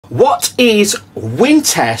What is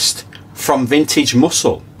Wintest from Vintage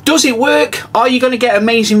Muscle? Does it work? Are you going to get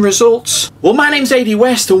amazing results? Well, my name's AD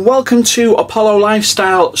West and welcome to Apollo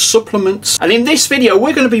Lifestyle Supplements. And in this video,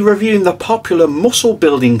 we're going to be reviewing the popular muscle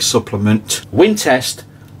building supplement, Wintest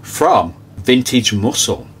from Vintage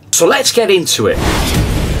Muscle. So let's get into it.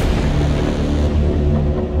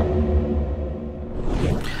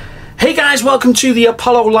 Hey guys, welcome to the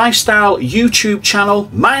Apollo Lifestyle YouTube channel.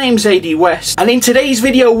 My name's AD West and in today's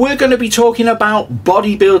video we're going to be talking about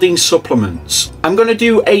bodybuilding supplements. I'm going to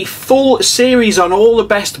do a full series on all the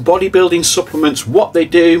best bodybuilding supplements, what they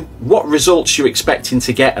do, what results you're expecting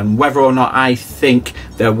to get and whether or not I think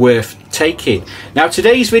they're worth taking. Now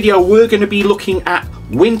today's video we're going to be looking at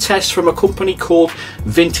Wintest from a company called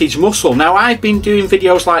Vintage Muscle. Now I've been doing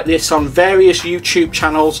videos like this on various YouTube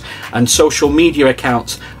channels and social media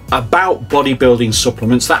accounts about bodybuilding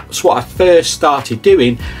supplements. That's what I first started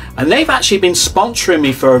doing and they've actually been sponsoring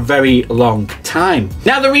me for a very long time.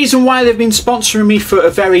 Now the reason why they've been sponsoring me for a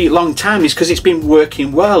very long time is because it's been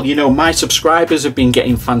working well. You know, my subscribers have been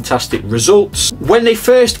getting fantastic results. When they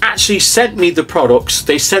first actually sent me the products,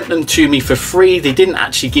 they sent them to me for free. They didn't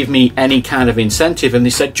actually give me any kind of incentive and they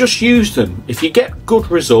said just use them. If you get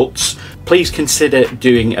good results, please consider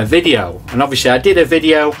doing a video. And obviously I did a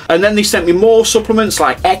video and then they sent me more supplements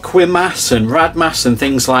like Equimass and Radmass and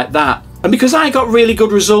things like that. And because I got really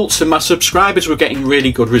good results and my subscribers were getting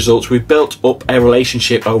really good results, we built up a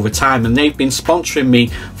relationship over time and they've been sponsoring me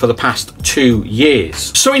for the past 2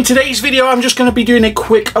 years. So in today's video I'm just going to be doing a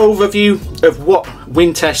quick overview of what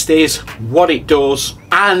Wintest is, what it does,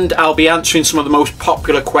 and I'll be answering some of the most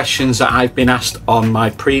popular questions that I've been asked on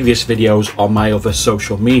my previous videos on my other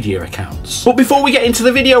social media accounts. But before we get into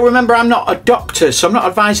the video, remember I'm not a doctor, so I'm not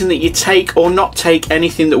advising that you take or not take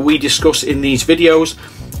anything that we discuss in these videos.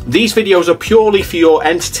 These videos are purely for your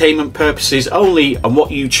entertainment purposes only, and what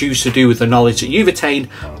you choose to do with the knowledge that you've attained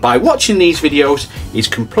by watching these videos is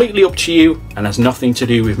completely up to you and has nothing to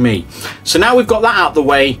do with me. So now we've got that out of the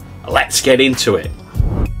way, let's get into it.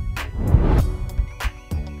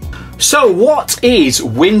 So what is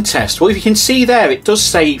Wintest? Well, if you can see there, it does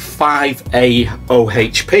say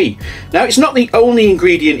 5-AOHP. Now it's not the only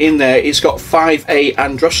ingredient in there, it's got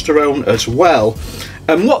 5-A-androsterone as well.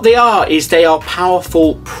 And what they are is they are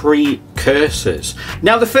powerful precursors.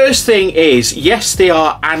 Now the first thing is, yes, they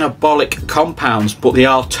are anabolic compounds, but they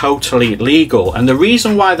are totally legal. And the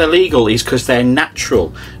reason why they're legal is because they're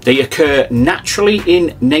natural. They occur naturally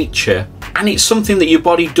in nature. And it's something that your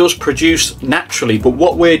body does produce naturally, but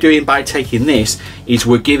what we're doing by taking this is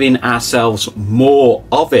we're giving ourselves more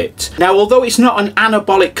of it. Now, although it's not an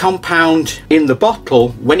anabolic compound in the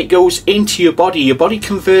bottle, when it goes into your body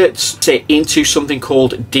converts it into something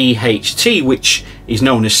called DHT, which is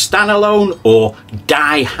known as stanalone or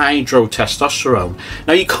dihydrotestosterone.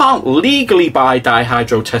 Now, you can't legally buy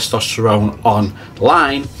dihydrotestosterone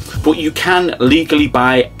online, but you can legally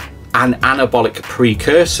buy an anabolic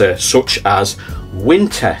precursor such as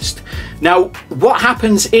Wintest. Now what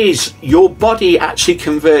happens is your body actually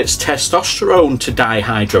converts testosterone to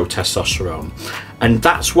dihydrotestosterone, and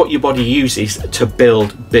that's what your body uses to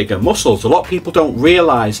build bigger muscles. A lot of people don't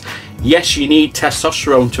realize, yes, you need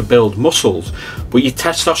testosterone to build muscles, but your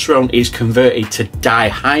testosterone is converted to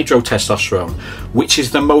dihydrotestosterone, which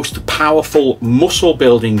is the most powerful muscle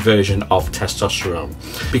building version of testosterone.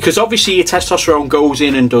 Because obviously your testosterone goes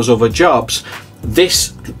in and does other jobs,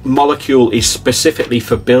 this molecule is specifically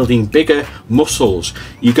for building bigger muscles.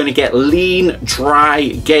 You're going to get lean, dry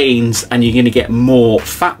gains and you're going to get more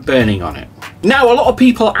fat burning on it. Now a lot of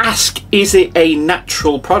people ask, is it a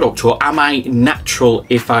natural product or am I natural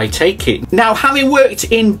if I take it? Now, having worked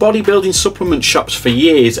in bodybuilding supplement shops for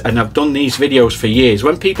years and I've done these videos for years,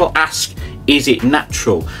 when people ask, is it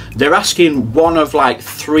natural, they're asking one of like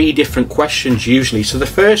 3 different questions usually. So the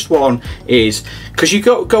first one is, because you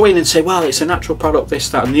go in and say, well, it's a natural product, this,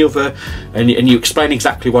 that and the other, and you explain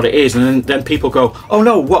exactly what it is, and then people go, oh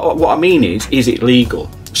no, what I mean is it legal?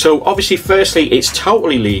 So obviously, firstly, it's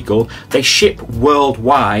totally legal. They ship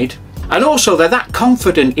worldwide. And also they're that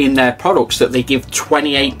confident in their products that they give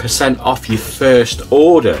 28% off your first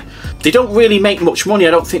order. They don't really make much money.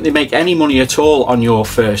 I don't think they make any money at all on your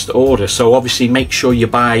first order. So obviously make sure you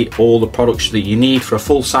buy all the products that you need. For a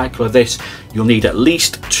full cycle of this, you'll need at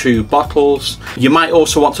least 2 bottles. You might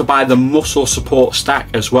also want to buy the muscle support stack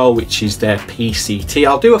as well, which is their PCT.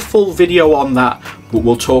 I'll do a full video on that, but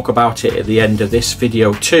we'll talk about it at the end of this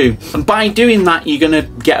video too. And by doing that, you're going to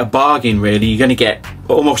get a bargain really. You're going to get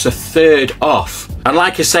almost a third off. And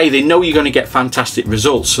like I say, they know you're going to get fantastic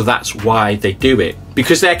results, so that's why they do it,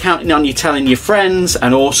 because they're counting on you telling your friends,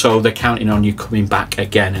 and also they're counting on you coming back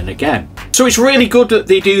again and again. So it's really good that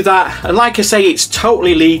they do that, and like I say, it's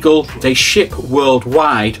totally legal. They ship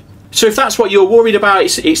worldwide. So if that's what you're worried about,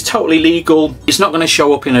 it's totally legal. It's not going to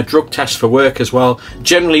show up in a drug test for work as well.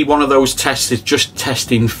 Generally, one of those tests is just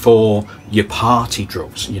testing for your party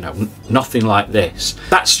drugs, you know, nothing like this.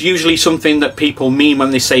 That's usually something that people mean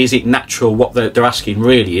when they say, is it natural? What they're asking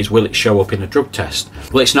really is, will it show up in a drug test?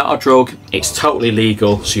 Well, it's not a drug, it's totally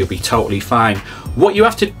legal, so you'll be totally fine. What you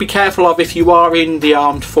have to be careful of if you are in the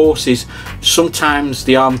armed forces, sometimes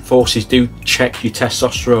the armed forces do check your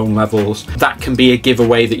testosterone levels. That can be a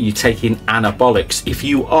giveaway that you're taking anabolics. If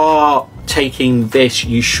you are taking this,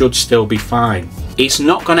 you should still be fine. It's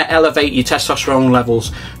not going to elevate your testosterone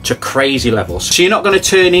levels to crazy levels. So you're not going to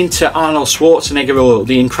turn into Arnold Schwarzenegger or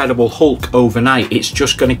the Incredible Hulk overnight. It's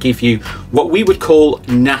just going to give you what we would call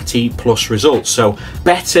natty plus results. So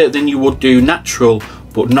better than you would do natural,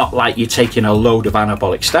 but not like you're taking a load of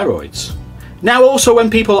anabolic steroids. Now also,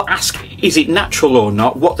 when people ask, is it natural or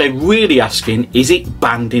not, what they're really asking, is it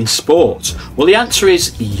banned in sports? Well, the answer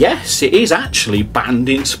is yes, it is actually banned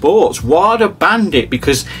in sports. WADA banned it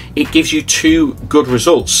because it gives you two good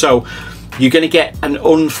results. So you're going to get an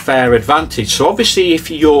unfair advantage. So obviously,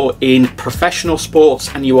 if you're in professional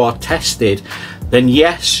sports and you are tested, then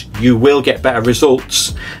yes, you will get better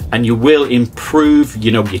results and you will improve,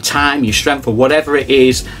 you know, your time, your strength, or whatever it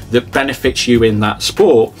is that benefits you in that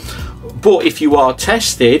sport. But if you are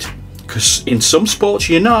tested, because in some sports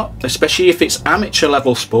you're not, especially if it's amateur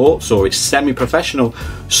level sports or it's semi-professional,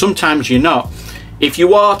 sometimes you're not. If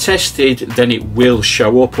you are tested, then it will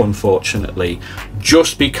show up, unfortunately,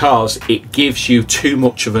 just because it gives you too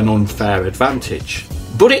much of an unfair advantage.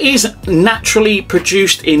 But it is naturally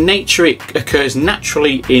produced in nature, it occurs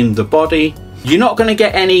naturally in the body. You're not going to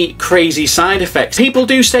get any crazy side effects. People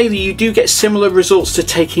do say that you do get similar results to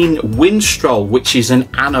taking Winstrol, which is an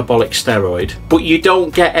anabolic steroid, but you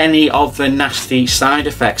don't get any of the nasty side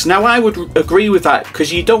effects. Now, I would agree with that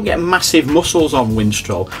because you don't get massive muscles on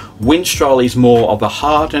Winstrol. Winstrol is more of a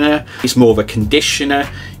hardener, it's more of a conditioner.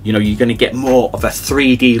 You know, you're going to get more of a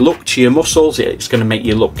 3D look to your muscles. It's going to make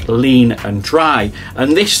you look lean and dry.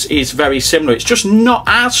 And this is very similar. It's just not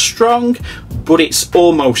as strong, but it's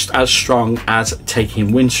almost as strong as taking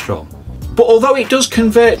Winstrol. But although it does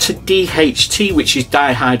convert to DHT, which is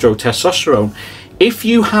dihydrotestosterone, if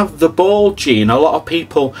you have the bald gene, a lot of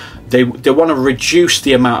people, they want to reduce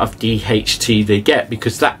the amount of DHT they get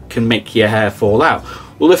because that can make your hair fall out.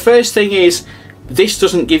 Well, the first thing is, this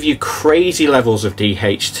doesn't give you crazy levels of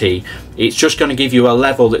DHT. It's just going to give you a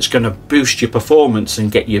level that's going to boost your performance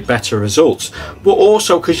and get you better results. But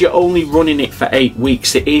also, because you're only running it for 8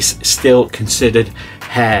 weeks, it is still considered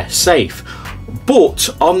hair safe. But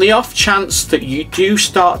on the off chance that you do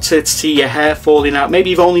start to see your hair falling out, maybe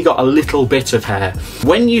you've only got a little bit of hair,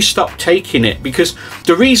 when you stop taking it, because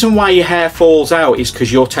the reason why your hair falls out is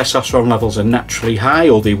because your testosterone levels are naturally high,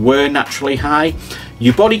 or they were naturally high.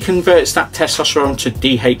 Your body converts that testosterone to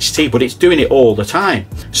DHT, but it's doing it all the time.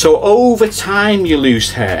 So over time you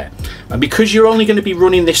lose hair. And because you're only going to be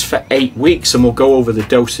running this for 8 weeks, and we'll go over the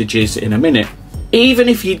dosages in a minute, even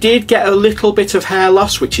if you did get a little bit of hair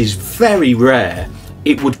loss, which is very rare,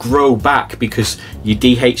 it would grow back because your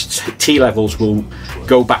DHT levels will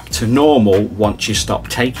go back to normal once you stop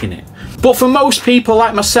taking it. But for most people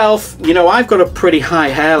like myself, you know, I've got a pretty high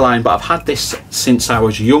hairline, but I've had this since I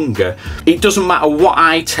was younger. It doesn't matter what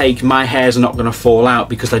I take, my hair's not going to fall out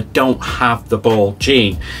because I don't have the bald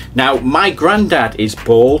gene. Now, my granddad is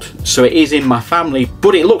bald, so it is in my family,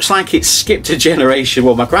 but it looks like it's skipped a generation.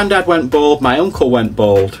 Well, my granddad went bald, my uncle went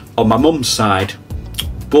bald on my mum's side,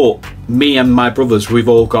 but me and my brothers, we've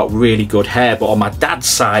all got really good hair. But on my dad's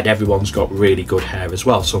side, everyone's got really good hair as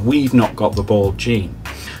well, so we've not got the bald gene.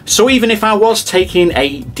 So even if I was taking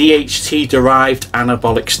a DHT derived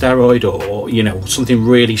anabolic steroid, or, you know, something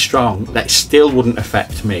really strong, that still wouldn't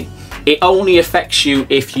affect me. It only affects you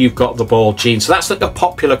if you've got the bald gene. So that's like a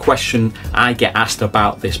popular question I get asked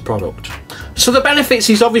about this product. So the benefits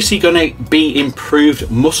is obviously going to be improved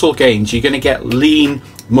muscle gains. You're going to get lean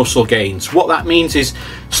muscle gains. What that means is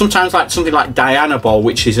sometimes like something like Dianabol,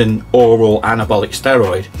 which is an oral anabolic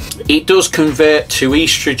steroid, it does convert to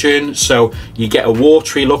estrogen, so you get a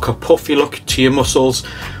watery look, a puffy look to your muscles,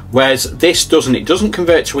 whereas this doesn't. It doesn't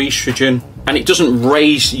convert to estrogen, and it doesn't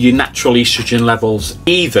raise your natural estrogen levels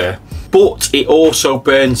either, but it also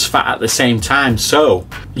burns fat at the same time. So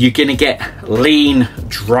you're going to get lean,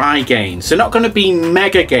 dry gains. They're not going to be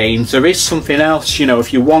mega gains. There is something else, you know,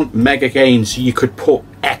 if you want mega gains, you could put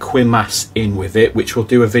Equimass in with it, which we'll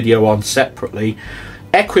do a video on separately.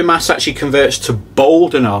 Equimass actually converts to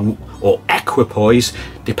Boldenon or Equipoise,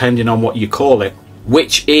 depending on what you call it,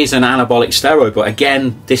 which is an anabolic steroid. But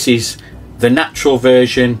again, this is the natural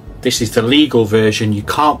version, this is the legal version. You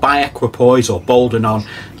can't buy Equipoise or Boldenon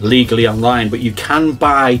legally online, but you can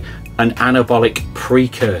buy an anabolic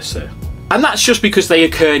precursor. And that's just because they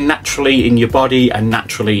occur naturally in your body and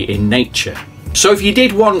naturally in nature. So if you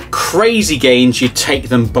did want crazy gains, you'd take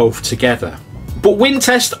them both together. But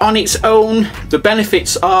Wintest on its own, the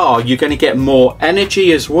benefits are you're going to get more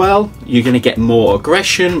energy as well, you're going to get more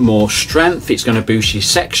aggression, more strength, it's going to boost your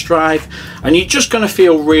sex drive, and you're just going to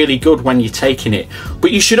feel really good when you're taking it. But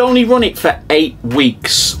you should only run it for 8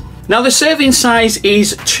 weeks. Now the serving size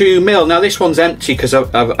is 2 ml. Now this one's empty because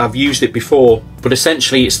I've used it before, but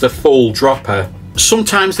essentially it's the full dropper.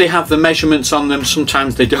 Sometimes they have the measurements on them,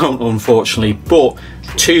 sometimes they don't, unfortunately, but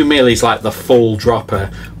 2 ml is like the full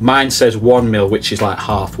dropper. Mine says 1 ml, which is like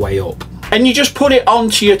halfway up. And you just put it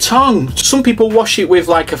onto your tongue. Some people wash it with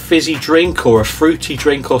like a fizzy drink or a fruity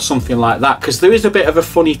drink or something like that, because there is a bit of a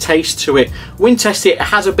funny taste to it. Wintest, it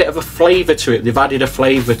has a bit of a flavour to it. They've added a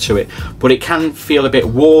flavour to it, but it can feel a bit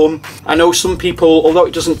warm. I know some people, although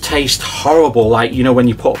it doesn't taste horrible, like, you know, when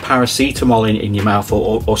you put paracetamol in your mouth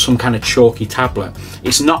or some kind of chalky tablet,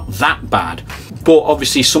 it's not that bad. But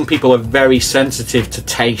obviously some people are very sensitive to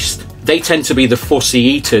taste. They tend to be the fussy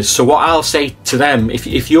eaters. So what I'll say to them,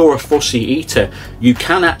 if you're a fussy eater, you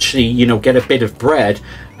can actually, you know, get a bit of bread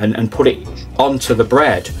and put it onto the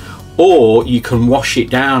bread, or you can wash it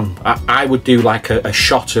down. I would do like a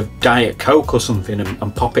shot of Diet Coke or something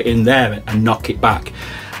and pop it in there and knock it back.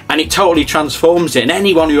 And it totally transforms it. And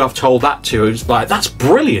anyone who I've told that to is like, that's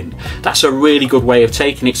brilliant. That's a really good way of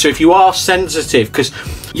taking it. So if you are sensitive, because,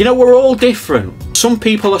 you know, we're all different. Some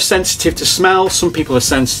people are sensitive to smell, some people are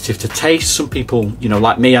sensitive to taste, some people, you know,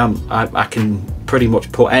 like me, I can pretty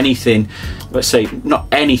much put anything, let's say not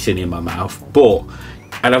anything in my mouth, but,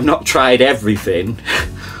 and I've not tried everything,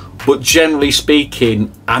 but generally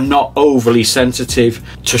speaking, I'm not overly sensitive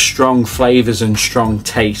to strong flavours and strong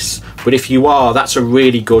tastes. But if you are, that's a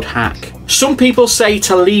really good hack. Some people say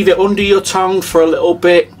to leave it under your tongue for a little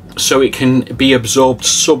bit so it can be absorbed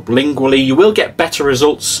sublingually. You will get better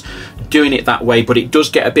results doing it that way, but it does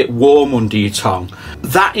get a bit warm under your tongue.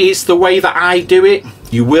 That is the way that I do it.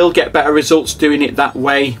 You will get better results doing it that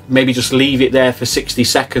way. Maybe just leave it there for 60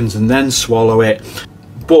 seconds and then swallow it.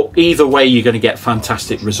 But either way, you're going to get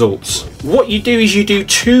fantastic results. What you do is you do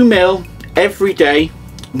 2 ml every day,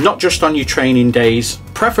 not just on your training days,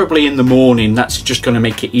 preferably in the morning. That's just going to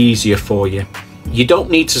make it easier for you. You don't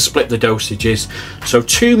need to split the dosages. So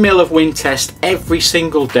 2 ml of Wintest every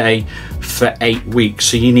single day for 8 weeks.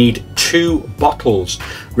 So you need 2 bottles.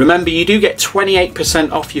 Remember, you do get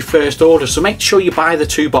 28% off your first order, so make sure you buy the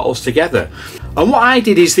 2 bottles together. And what I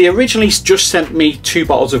did is they originally just sent me 2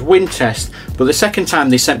 bottles of Wintest, but the second time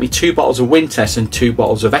they sent me 2 bottles of Wintest and 2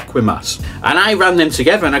 bottles of Equimass. And I ran them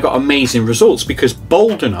together and I got amazing results, because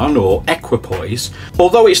Boldenon or Equipoise,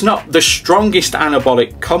 although it's not the strongest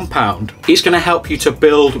anabolic compound, it's going to help you to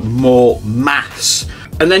build more mass.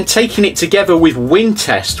 And then taking it together with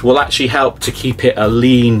Wintest will actually help to keep it a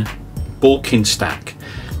lean bulking stack.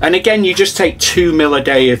 And again, you just take 2 ml a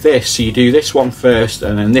day of this. So you do this one first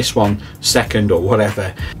and then this one second or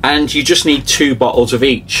whatever. And you just need 2 bottles of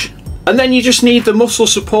each. And then you just need the muscle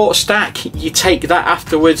support stack. You take that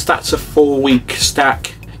afterwards. That's a 4-week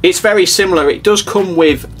stack. It's very similar. It does come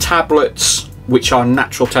with tablets, which are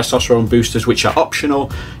natural testosterone boosters, which are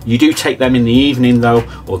optional. You do take them in the evening though,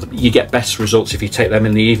 or you get best results if you take them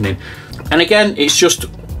in the evening. And again, it's just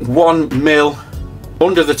 1 ml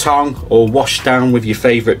under the tongue or washed down with your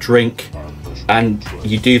favourite drink, and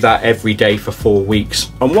you do that every day for 4 weeks.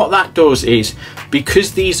 And what that does is,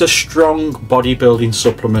 because these are strong bodybuilding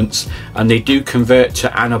supplements and they do convert to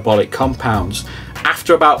anabolic compounds,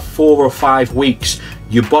 after about 4 or 5 weeks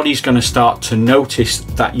your body's going to start to notice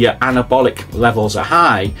that your anabolic levels are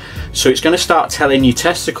high, so it's going to start telling your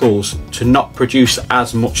testicles to not produce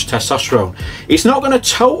as much testosterone. It's not going to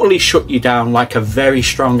totally shut you down like a very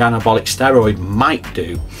strong anabolic steroid might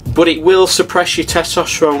do, but it will suppress your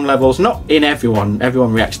testosterone levels. Not in everyone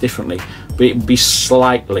reacts differently, but it will be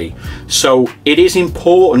slightly. So it is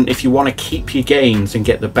important, if you want to keep your gains and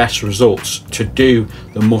get the best results, to do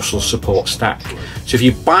the muscle support stack. So if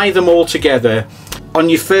you buy them all together, on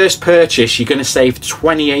your first purchase, you're going to save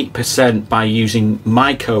 28% by using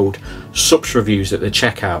my code SUPSReviews at the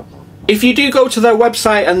checkout. If you do go to their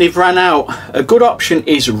website and they've ran out, a good option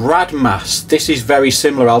is Radmass. This is very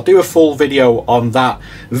similar. I'll do a full video on that.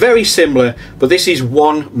 Very similar, but this is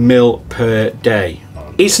 1 ml per day.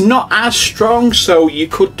 It's not as strong, so you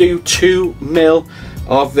could do 2 ml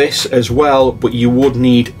of this as well, but you would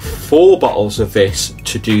need 4 bottles of this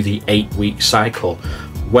to do the 8-week cycle,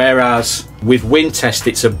 whereas with Wintest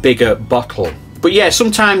it's a bigger bottle. But yeah,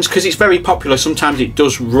 sometimes, because it's very popular, sometimes it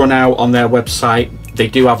does run out on their website. They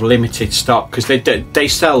do have limited stock because they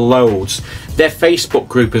sell loads. Their Facebook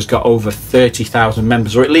group has got over 30,000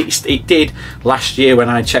 members, or at least it did last year when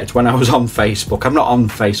I checked, when I was on Facebook. I'm not on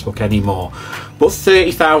Facebook anymore, but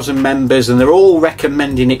 30,000 members, and they're all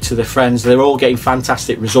recommending it to their friends. They're all getting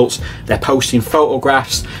fantastic results. They're posting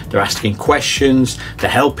photographs, they're asking questions, they're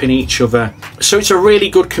helping each other. So it's a really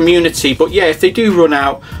good community. But yeah, if they do run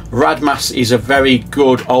out, Radmass is a very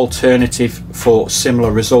good alternative for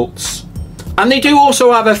similar results. And they do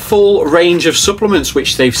also have a full range of supplements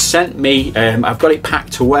which they've sent me. I've got it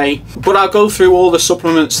packed away, but I'll go through all the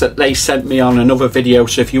supplements that they sent me on another video.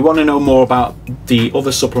 So if you want to know more about the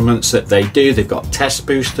other supplements that they do, they've got test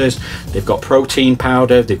boosters, they've got protein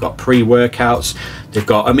powder, they've got pre-workouts, they've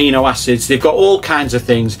got amino acids, they've got all kinds of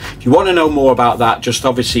things. If you want to know more about that, just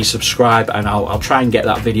obviously subscribe, and I'll try and get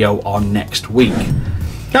that video on next week.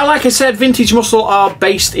 Now, like I said, Vintage Muscle are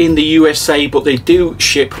based in the USA, but they do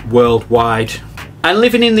ship worldwide. And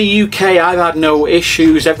living in the UK, I've had no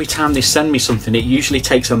issues. Every time they send me something, it usually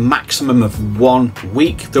takes a maximum of 1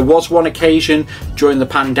 week. There was one occasion during the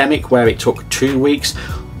pandemic where it took 2 weeks,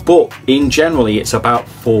 but in generally it's about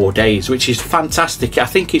 4 days, which is fantastic. I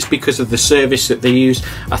think it's because of the service that they use.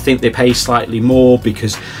 I think they pay slightly more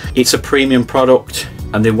because it's a premium product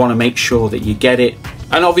and they want to make sure that you get it.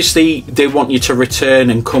 And obviously they want you to return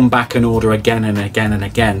and come back and order again and again and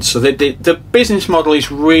again. So the business model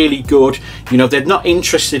is really good. You know, they're not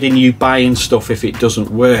interested in you buying stuff if it doesn't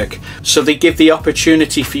work. So they give the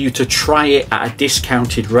opportunity for you to try it at a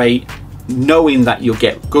discounted rate, knowing that you'll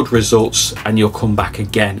get good results and you'll come back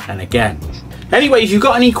again and again. Anyway, if you've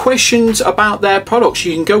got any questions about their products,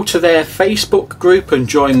 you can go to their Facebook group and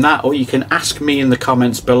join that, or you can ask me in the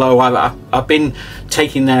comments below. I've been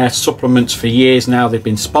taking their supplements for years now. They've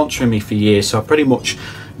been sponsoring me for years, so I pretty much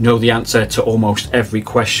know the answer to almost every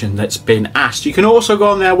question that's been asked. You can also go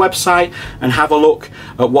on their website and have a look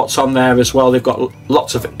at what's on there as well. They've got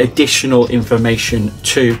lots of additional information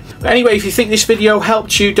too. But anyway, if you think this video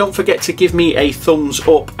helped you, don't forget to give me a thumbs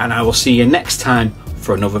up, and I will see you next time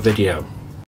for another video.